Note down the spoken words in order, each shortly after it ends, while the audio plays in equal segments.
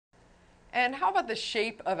And how about the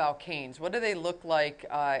shape of alkanes? What do they look like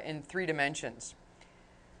in 3 dimensions?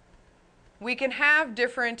 We can have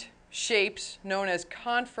different shapes known as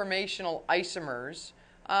conformational isomers.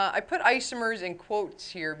 I put isomers in quotes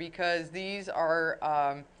here because these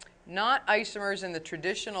are not isomers in the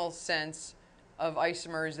traditional sense of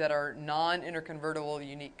isomers that are non-interconvertible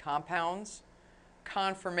unique compounds.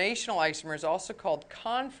 Conformational isomers, also called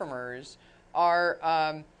conformers,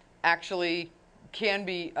 are actually can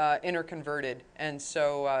be interconverted, and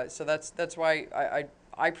so that's why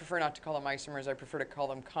I prefer not to call them isomers. I prefer to call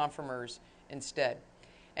them conformers instead.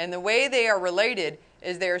 And the way they are related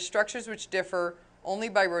is they are structures which differ only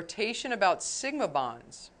by rotation about sigma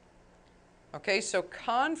bonds. Okay, so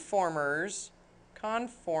conformers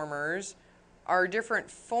are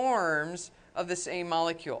different forms of the same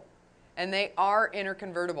molecule. And they are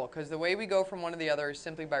interconvertible because the way we go from one to the other is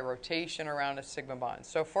simply by rotation around a sigma bond.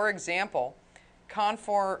 So for example,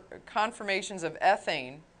 conformations of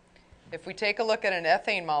ethane, if we take a look at an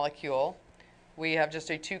ethane molecule, we have just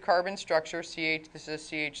a 2-carbon structure, CH, this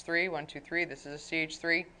is a CH3, 1, 2, 3, this is a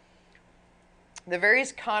CH3. The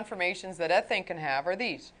various conformations that ethane can have are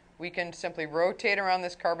these. We can simply rotate around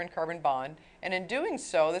this carbon-carbon bond, and in doing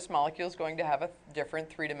so, this molecule is going to have a different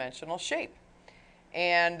 3-dimensional shape.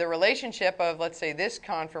 And the relationship of, let's say, this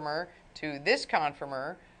conformer to this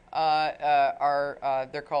conformer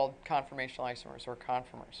they're called conformational isomers or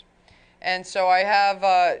conformers. And so I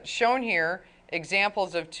have shown here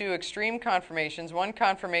examples of 2 extreme conformations. One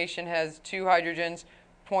conformation has 2 hydrogens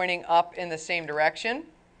pointing up in the same direction.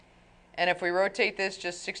 And if we rotate this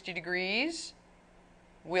just 60 degrees,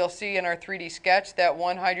 we'll see in our 3D sketch that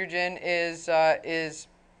one hydrogen is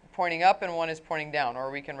pointing up and one is pointing down.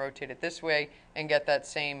 Or we can rotate it this way and get that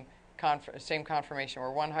same conformation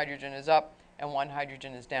where one hydrogen is up and one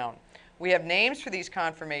hydrogen is down. We have names for these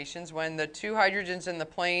conformations. When the 2 hydrogens in the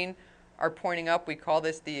plane are pointing up, we call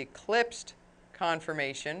this the Eclipsed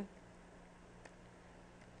Conformation.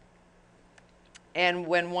 And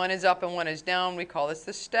when one is up and one is down, we call this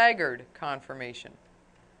the Staggered Conformation.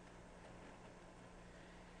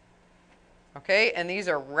 Okay, and these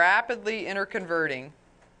are rapidly interconverting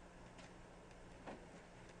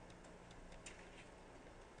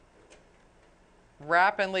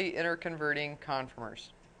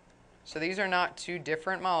conformers. So these are not 2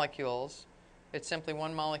 different molecules. It's simply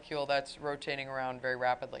one molecule that's rotating around very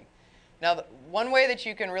rapidly. Now, one way that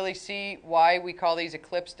you can really see why we call these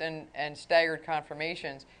eclipsed and staggered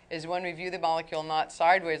conformations is when we view the molecule not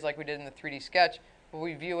sideways like we did in the 3D sketch, but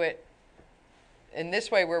we view it in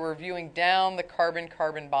this way where we're viewing down the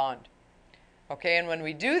carbon-carbon bond. Okay, and when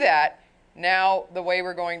we do that, now the way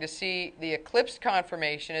we're going to see the eclipsed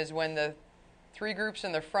conformation is when the 3 groups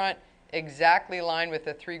in the front exactly align with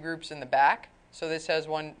the 3 groups in the back. So this has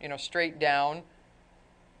one, straight down,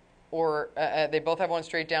 or they both have one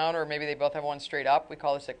straight down, or maybe they both have one straight up. We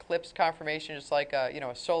call this eclipsed conformation, just like a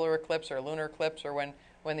solar eclipse or a lunar eclipse, or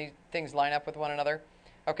when these things line up with one another.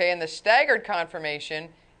 Okay, and the staggered conformation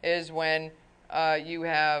is when you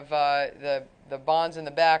have the bonds in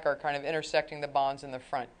the back are kind of intersecting the bonds in the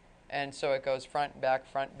front. And so it goes front, back,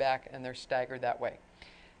 and they're staggered that way.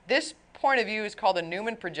 This point of view is called a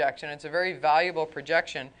Newman projection. It's a very valuable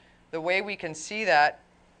projection. The way we can see that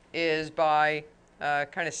is by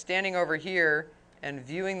kind of standing over here and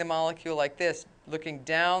viewing the molecule like this, looking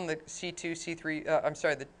down the C2,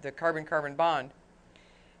 C3, the carbon-carbon bond.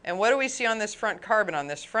 And what do we see on this front carbon? On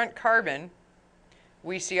this front carbon,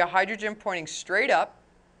 we see a hydrogen pointing straight up.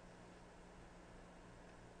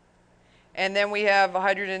 And then we have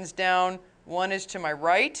hydrogens down. One is to my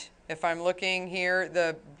right. If I'm looking here,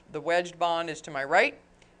 the wedged bond is to my right,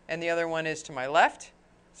 and the other one is to my left.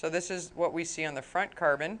 So this is what we see on the front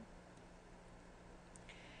carbon.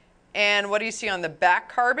 And what do you see on the back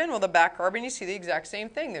carbon? Well, the back carbon, you see the exact same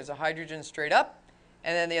thing. There's a hydrogen straight up,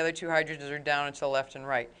 and then the other 2 hydrogens are down and to the left and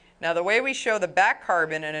right. Now, the way we show the back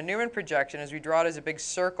carbon in a Newman projection is we draw it as a big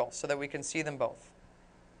circle so that we can see them both.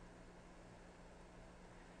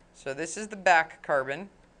 So this is the back carbon,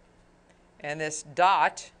 and this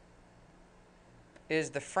dot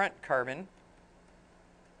is the front carbon.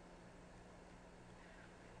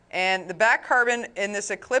 And the back carbon in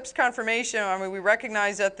this eclipsed conformation, we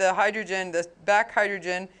recognize that the back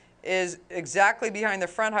hydrogen is exactly behind the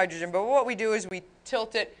front hydrogen, but what we do is we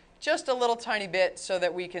tilt it just a little tiny bit so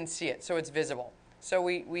that we can see it, so it's visible. So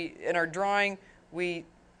we in our drawing, we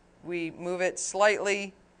move it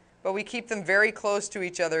slightly, but we keep them very close to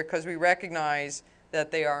each other because we recognize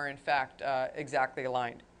that they are, in fact, exactly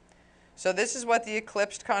aligned. So this is what the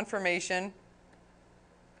eclipsed conformation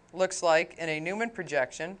looks like in a Newman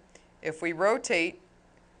projection. If we rotate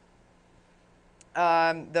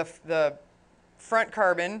the front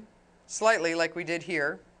carbon slightly like we did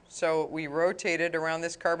here. So we rotated around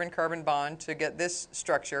this carbon-carbon bond to get this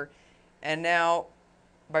structure. And now,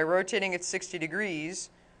 by rotating it 60 degrees,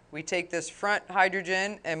 we take this front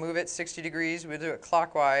hydrogen and move it 60 degrees. We do it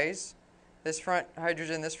clockwise. This front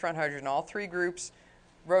hydrogen, all three groups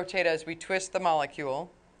rotate as we twist the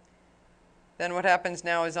molecule. Then what happens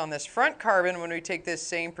now is on this front carbon, when we take this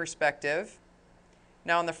same perspective,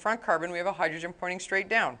 now on the front carbon we have a hydrogen pointing straight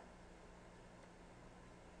down.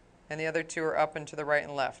 And the other two are up and to the right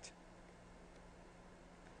and left.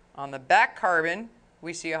 On the back carbon,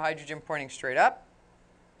 we see a hydrogen pointing straight up.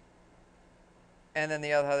 And then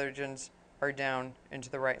the other hydrogens are down and to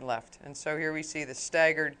the right and left. And so here we see the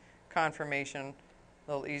staggered conformation,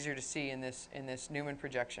 a little easier to see in this Newman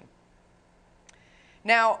projection.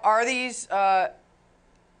 Now, are these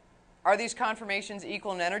conformations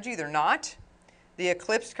equal in energy? They're not. The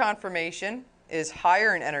eclipsed conformation is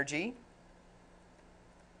higher in energy.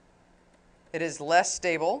 It is less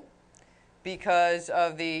stable because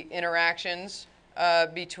of the interactions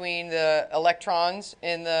between the electrons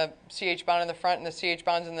in the CH bond in the front and the CH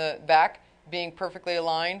bonds in the back being perfectly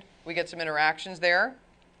aligned. We get some interactions there.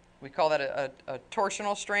 We call that a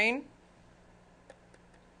torsional strain.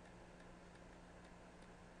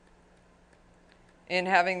 In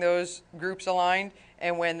having those groups aligned,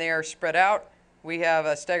 and when they are spread out, we have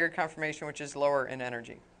a staggered conformation, which is lower in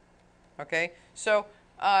energy. Okay, so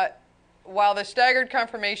while the staggered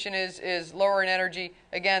conformation is lower in energy,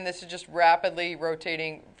 again, this is just rapidly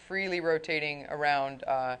rotating, freely rotating around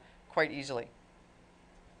quite easily.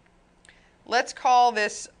 Let's call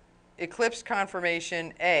this eclipsed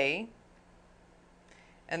conformation A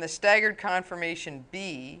and the staggered conformation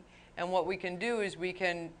B. And what we can do is we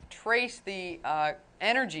can trace the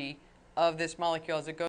energy of this molecule as it goes